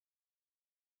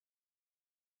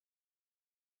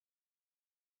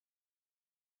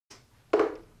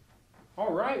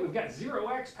All right, we've got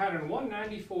 0x pattern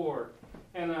 194.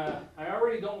 And I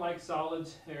already don't like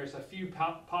solids. There's a few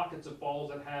pockets of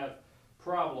balls that have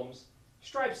problems.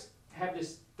 Stripes have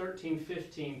this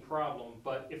 13-15 problem,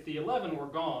 but if the 11 were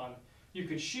gone, you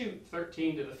could shoot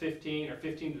 13 to the 15 or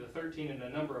 15 to the 13 in a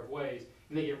number of ways,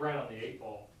 and they get right on the 8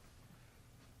 ball.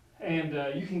 And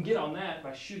you can get on that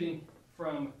by shooting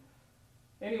from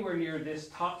anywhere near this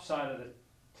top side of the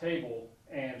table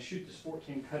and shoot this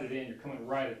 14, cut it in. You're coming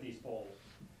right at these balls.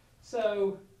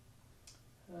 So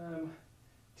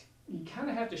you kind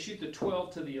of have to shoot the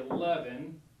 12 to the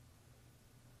 11.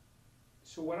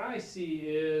 So what I see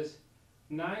is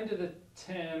 9 to the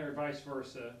 10 or vice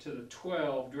versa to the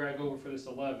 12, drag over for this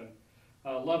 11.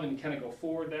 11 kind of go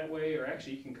forward that way, or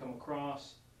actually you can come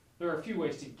across. There are a few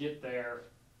ways to get there.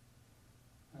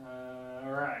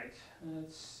 All right,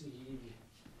 let's see.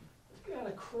 Got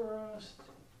across.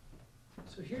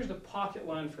 So here's the pocket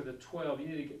line for the 12. You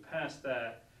need to get past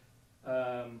that.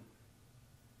 So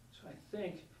I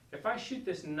think if I shoot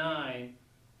this 9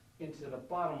 into the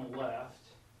bottom left,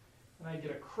 and I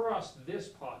get across this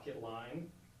pocket line,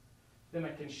 then I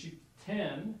can shoot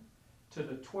 10 to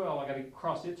the 12. I got to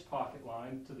cross its pocket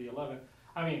line to the 11.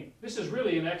 I mean, this is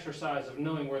really an exercise of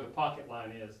knowing where the pocket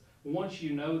line is. Once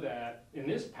you know that in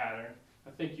this pattern,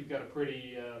 I think you've got a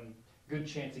pretty good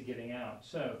chance of getting out.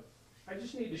 So I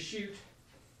just need to shoot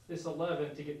this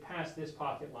 11 to get past this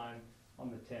pocket line on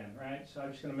the 10, right? So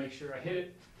I'm just going to make sure I hit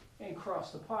it and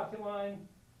cross the pocket line.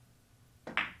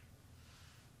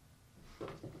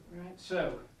 Right,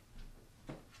 so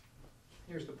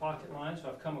here's the pocket line, so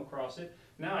I've come across it.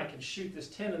 Now I can shoot this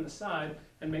 10 in the side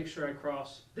and make sure I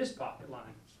cross this pocket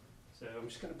line. So I'm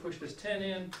just going to push this 10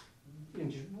 in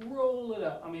and just roll it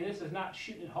up. I mean, this is not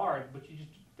shooting it hard, but you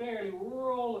just barely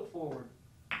roll it forward.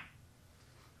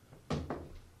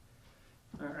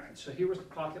 All right, so here was the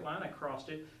pocket line. I crossed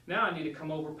it. Now I need to come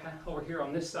over here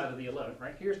on this side of the 11,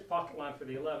 right? Here's the pocket line for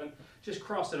the 11. Just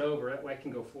cross it over. That way I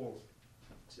can go forward.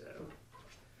 So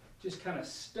just kind of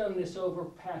stun this over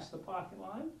past the pocket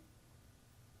line.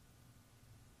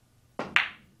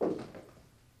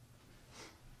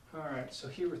 All right, so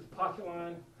here was the pocket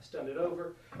line. I stunned it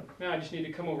over. Now I just need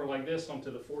to come over like this onto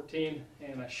the 14,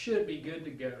 and I should be good to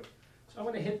go. So I'm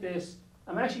going to hit this.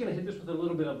 I'm actually going to hit this with a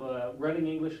little bit of a running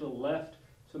English to the left,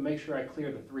 so make sure I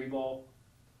clear the 3 ball.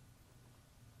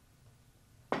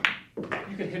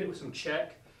 You can hit it with some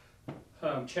check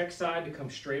side to come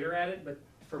straighter at it, but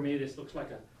for me this looks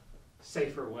like a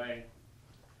safer way.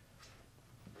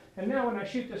 And now when I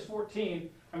shoot this 14,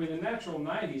 I mean the natural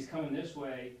 90's coming this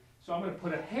way, so I'm going to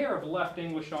put a hair of left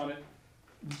English on it,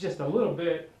 just a little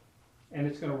bit, and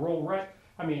it's going to roll right,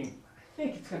 I mean, I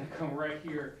think it's going to come right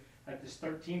here at this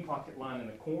 13 pocket line in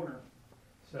the corner.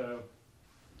 So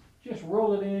just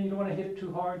roll it in. You don't want to hit it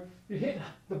too hard. You hit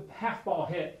the half ball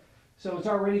hit, so it's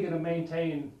already going to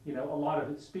maintain, you know, a lot of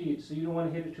its speed. So you don't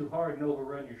want to hit it too hard and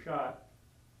overrun your shot.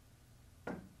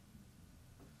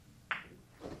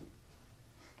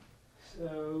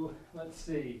 So let's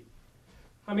see.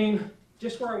 I mean,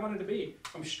 just where I wanted to be.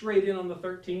 I'm straight in on the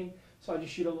 13, so I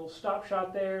just shoot a little stop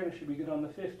shot there, and it should be good on the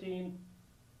 15.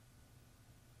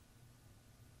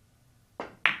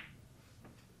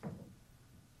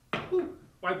 Whew,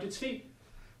 wiped its feet.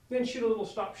 Then shoot a little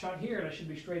stop shot here, and I should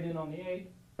be straight in on the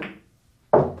 8.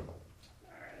 All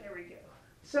right, there we go.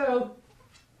 So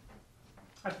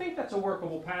I think that's a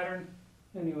workable pattern.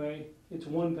 Anyway, it's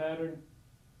one pattern.